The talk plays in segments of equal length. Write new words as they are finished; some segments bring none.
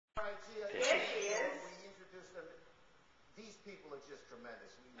right, Gia. There she is. We introduced them. These people are just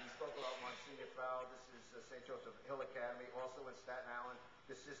tremendous. We spoke about Monsignor Fowl. This is St. Joseph Hill Academy, also in Staten Island.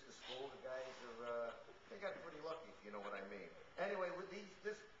 The sister school. The guys are, they got pretty lucky, if you know what I mean. Anyway, with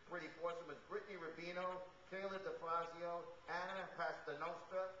this pretty foursome is Brittany Rubino, Kayla DeFazio, Anna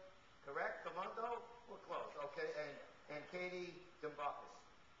Pasternoster, correct? Commando? We're close, okay? And Katie Dimbakis.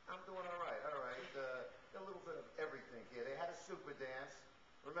 I'm doing all right, all right. A little bit of everything here. They had a super dance.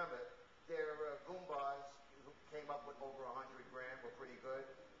 Remember, they're Goombas who came up with over 100 grand. We're pretty good.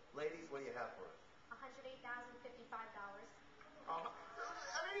 Ladies, what do you have for us? $108,055.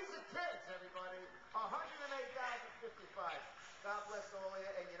 These are kids, everybody. $108,055. God bless all of you.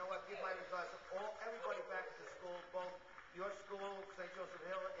 And you know what? Give my regards to everybody back to school, both your school, St. Joseph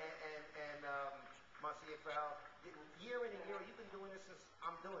Hill, and Monsignor Fowl. Year in and year, you've been doing this since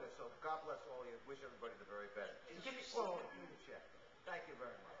I'm doing it. So God bless all of you. Wish everybody the very best. Give me a check. Thank you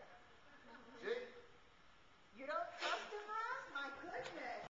very much.